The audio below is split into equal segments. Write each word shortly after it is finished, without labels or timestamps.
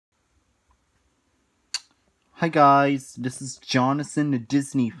Hi guys, this is Jonathan, the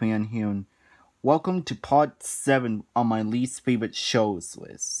Disney fan here, and welcome to part 7 on my least favorite shows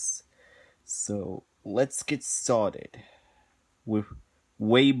list. So, let's get started with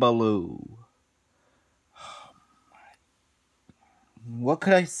Weibaloo. What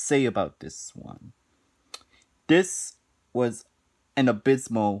could I say about this one? This was an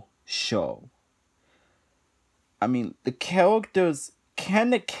abysmal show. I mean, can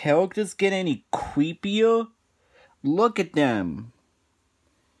the characters get any creepier? Look at them.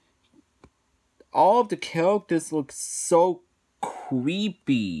 All of the characters look so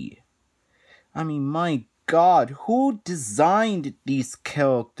creepy. I mean, my god, who designed these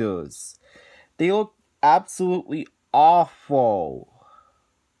characters? They look absolutely awful.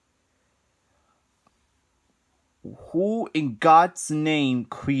 Who in God's name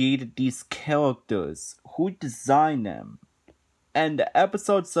created these characters? Who designed them? And the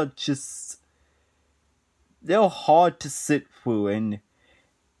episodes are they're hard to sit through, and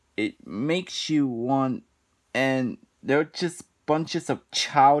it makes you want, and they're just bunches of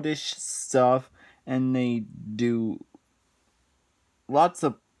childish stuff, and they do lots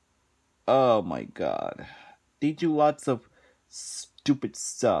of, oh my god, they do lots of stupid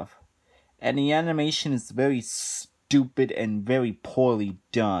stuff, and the animation is very stupid and very poorly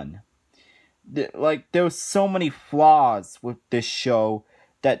done. There's so many flaws with this show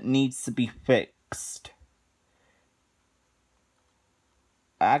that needs to be fixed.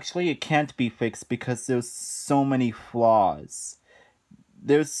 Actually, it can't be fixed because there's so many flaws.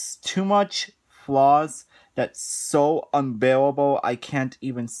 There's too much flaws that's so unbearable, I can't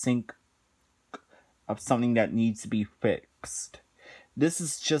even think of something that needs to be fixed. This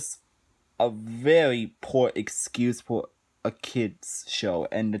is just a very poor excuse for a kids show,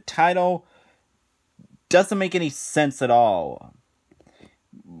 and the title doesn't make any sense at all.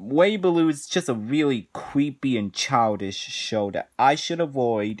 Weibaloo is just a really creepy and childish show that I should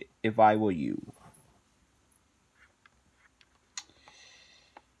avoid if I were you.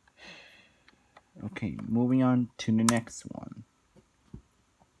 Okay, moving on to the next one.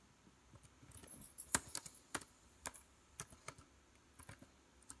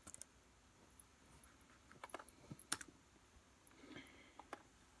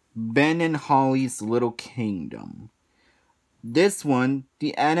 Ben and Holly's Little Kingdom. This one,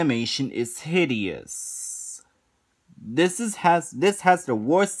 the animation is hideous. This has the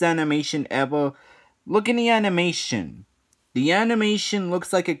worst animation ever. Look at the animation. The animation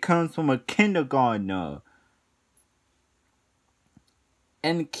looks like it comes from a kindergartner.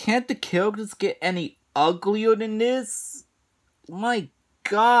 And can't the characters get any uglier than this? My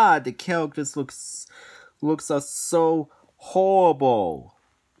god, the characters looks are so horrible.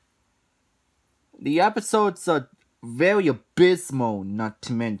 The episodes are very abysmal, not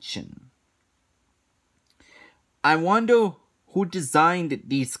to mention. I wonder who designed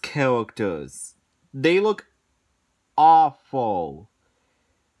these characters. They look awful.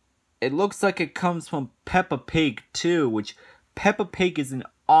 It looks like it comes from Peppa Pig too, which Peppa Pig is an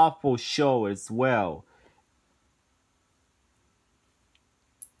awful show as well.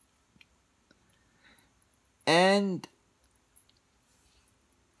 And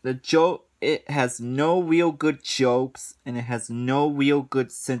it has no real good jokes, and it has no real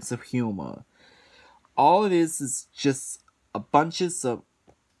good sense of humor. All it is just a bunches of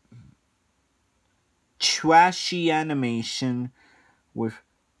trashy animation with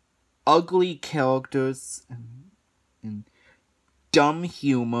ugly characters and dumb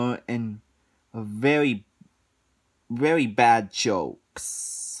humor and very, very bad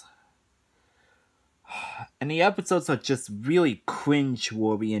jokes. And the episodes are just really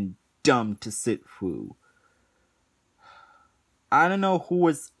cringe-worthy and dumb to sit through. I don't know who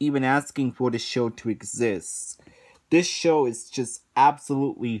was even asking for this show to exist. This show is just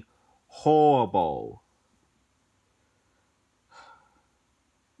absolutely horrible.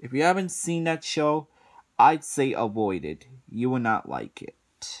 If you haven't seen that show, I'd say avoid it. You will not like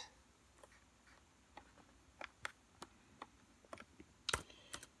it.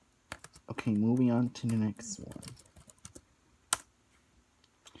 Okay, moving on to the next one.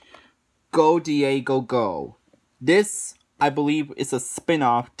 Go Diego Go. This, I believe, is a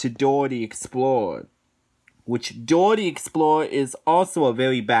spin-off to Dora the Explorer, which Dora the Explorer is also a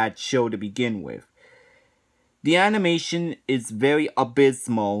very bad show to begin with. The animation is very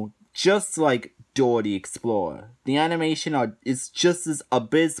abysmal, just like Dora the Explorer. The animation is just as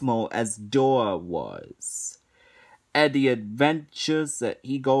abysmal as Dora was. And the adventures that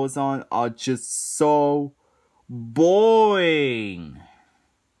he goes on are just so boring.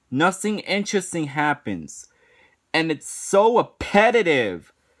 Nothing interesting happens. And it's so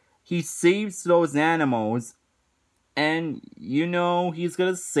repetitive. He saves those animals and you know he's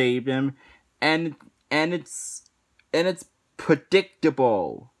gonna save them, and it's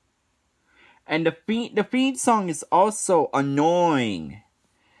predictable. And the theme song is also annoying,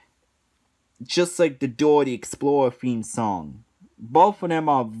 just like the Dora the Explorer theme song. Both of them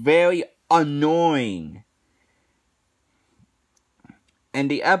are very annoying. And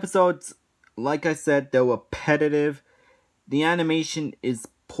the episodes, like I said, they're repetitive. The animation is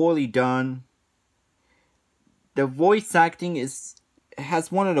poorly done. The voice acting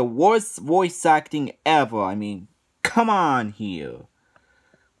has one of the worst voice acting ever. I mean, come on here.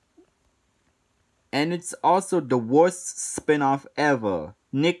 And it's also the worst spin-off ever.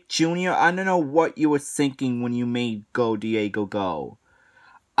 Nick Jr., I don't know what you were thinking when you made Go Diego Go.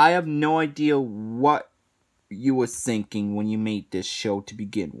 I have no idea what you were thinking when you made this show to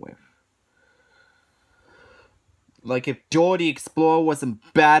begin with. Like, if Dora the Explorer wasn't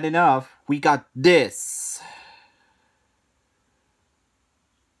bad enough, we got this.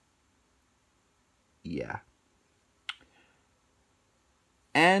 Yeah.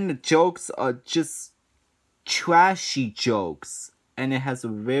 And the jokes are just trashy jokes. And it has a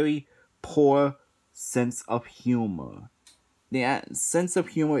very poor sense of humor. The sense of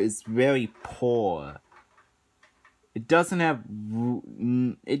humor is very poor. It doesn't have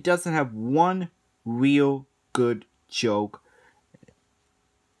one real good joke.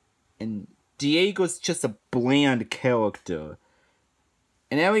 And Diego's just a bland character.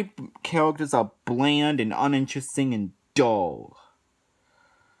 And every characters are bland and uninteresting and dull.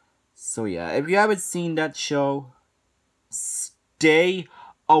 So yeah, if you haven't seen that show, stay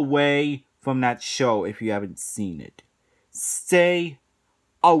away from that show if you haven't seen it. Stay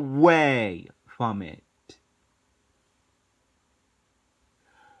away from it.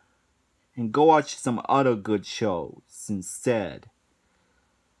 And go watch some other good shows instead.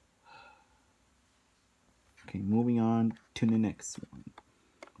 Okay, moving on to the next one.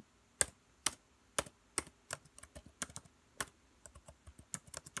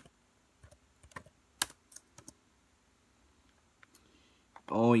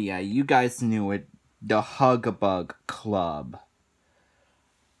 Oh yeah, you guys knew it. The Hug-a-Bug Club.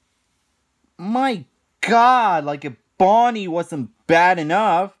 My God, like if Bonnie wasn't bad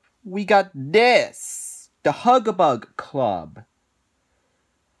enough, we got this. The Hug-a-Bug Club.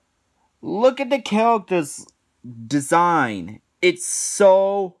 Look at the character's design. It's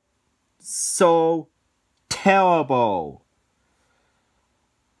so terrible.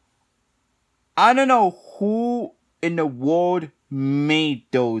 I don't know who in the world made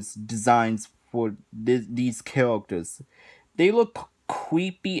those designs for these characters. They look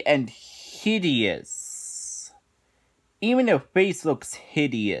creepy and hideous. Even their face looks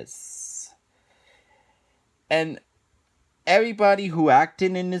hideous. And everybody who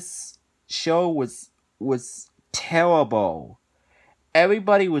acted in this show was terrible.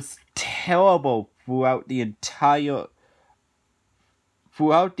 Everybody was terrible throughout the entire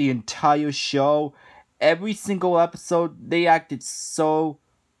show. Every single episode, they acted so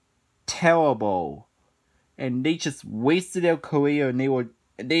terrible, and they just wasted their career, and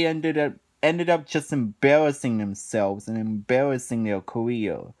they ended up just embarrassing themselves and embarrassing their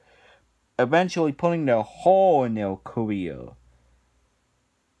career, eventually putting their hole in their career.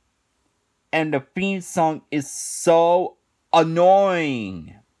 And the theme song is so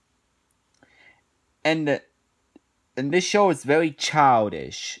annoying, and this show is very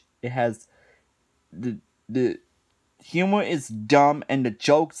childish. It has the humor is dumb and the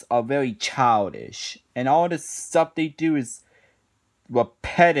jokes are very childish. And all the stuff they do is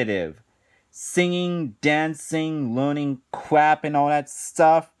repetitive. Singing, dancing, learning crap and all that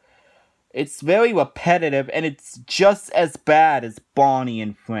stuff. It's very repetitive and it's just as bad as Bonnie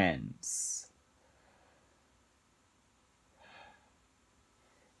and Friends.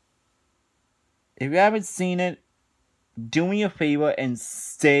 If you haven't seen it, do me a favor and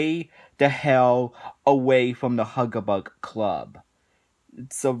stay the hell away from the Hug-a-Bug Club.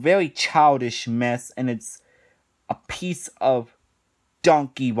 It's a very childish mess and it's a piece of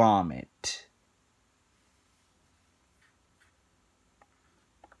donkey vomit.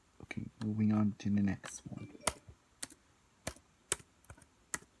 Okay, moving on to the next one.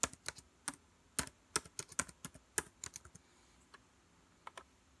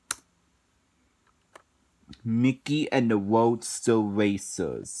 Mickey and the Roadster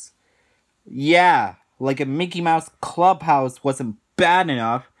Racers. Yeah, like if Mickey Mouse Clubhouse wasn't bad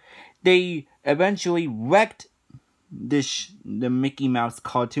enough, they eventually wrecked the Mickey Mouse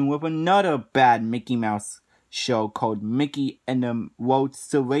cartoon with another bad Mickey Mouse show called Mickey and the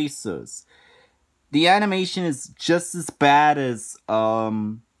Roadster Racers. The animation is just as bad as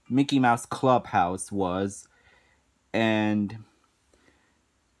Mickey Mouse Clubhouse was. and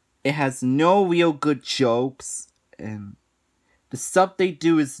it has no real good jokes, and the stuff they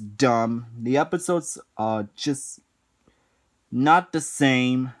do is dumb. The episodes are just not the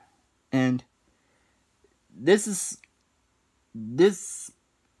same, and this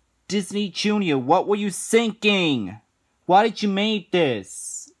Disney Junior, what were you thinking? Why did you make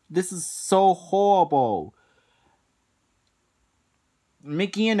this? This is so horrible.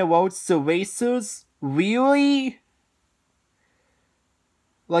 Mickey and the Roadster Racers? Really?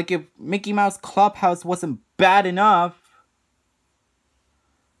 Like if Mickey Mouse Clubhouse wasn't bad enough.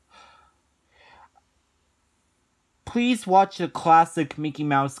 Please watch the classic Mickey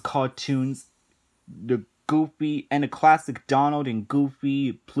Mouse cartoons, the Goofy and the classic Donald and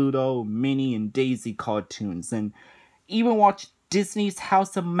Goofy, Pluto, Minnie, and Daisy cartoons, and even watch Disney's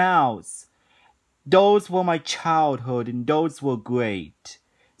House of Mouse. Those were my childhood, and those were great.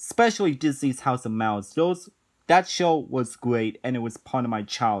 Especially Disney's House of Mouse. That show was great, and it was part of my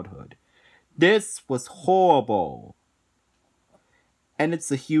childhood. This was horrible. And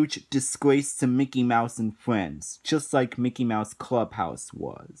it's a huge disgrace to Mickey Mouse and Friends, just like Mickey Mouse Clubhouse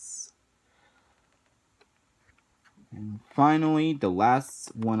was. And finally, the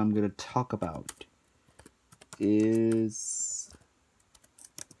last one I'm going to talk about is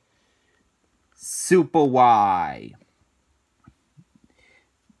Super Why.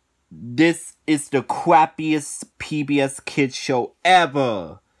 This is the crappiest PBS Kids show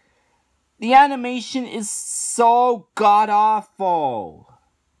ever. The animation is so god-awful.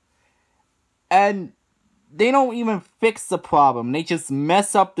 And they don't even fix the problem. They just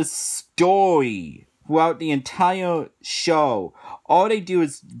mess up the story throughout the entire show. All they do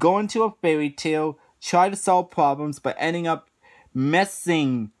is go into a fairy tale, try to solve problems, but ending up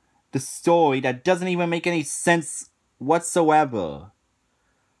messing the story that doesn't even make any sense whatsoever.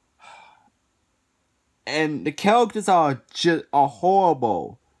 And the characters are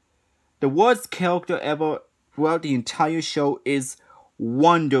horrible. The worst character ever throughout the entire show is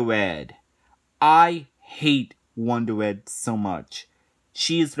Wonder Red. I hate Wonder Red so much.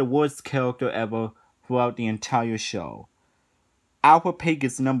 She is the worst character ever throughout the entire show. Alpha Pig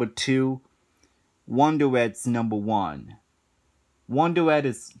is number 2. Wonder Red's number 1. Wonder Red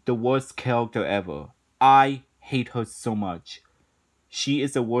is the worst character ever. I hate her so much. She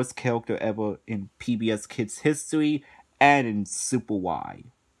is the worst character ever in PBS Kids history and in Super Why.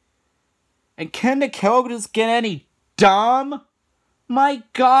 And can the characters get any dumb? My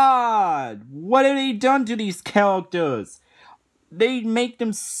god! What have they done to these characters? They make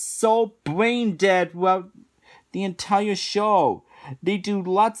them so brain dead throughout the entire show. They do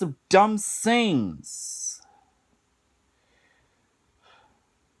lots of dumb things.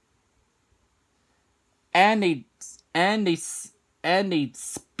 And they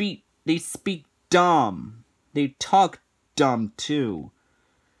speak dumb. They talk dumb too.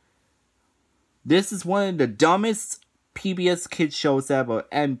 This is one of the dumbest PBS Kids shows ever,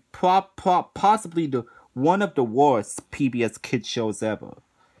 and possibly one of the worst PBS Kids shows ever.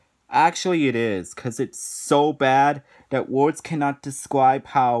 Actually, it is, because it's so bad that words cannot describe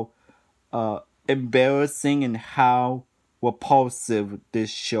how embarrassing and how repulsive this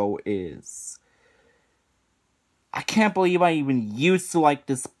show is. I can't believe I even used to like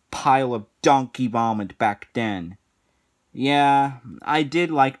this pile of donkey vomit back then. Yeah, I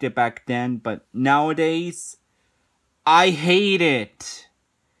did like it back then, but nowadays, I hate it.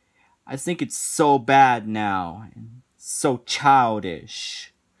 I think it's so bad now, and so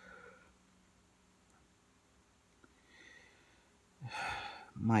childish.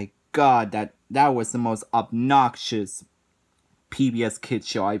 My god, that was the most obnoxious PBS Kids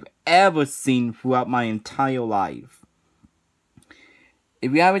show I've ever seen throughout my entire life.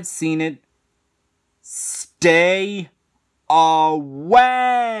 If you haven't seen it, stay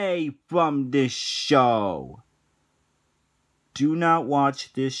away from this show. Do not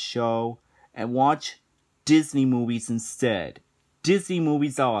watch this show and watch Disney movies instead. Disney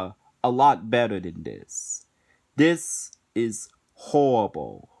movies are a lot better than this. This is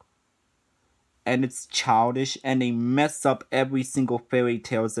horrible. And it's childish, and they mess up every single fairy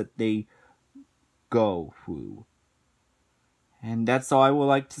tales that they go through. And that's all I would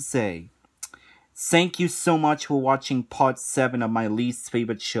like to say. Thank you so much for watching part 7 of my least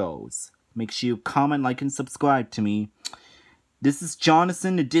favorite shows. Make sure you comment, like, and subscribe to me. This is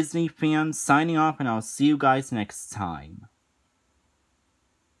Jonathan, the Disney fan, signing off, and I'll see you guys next time.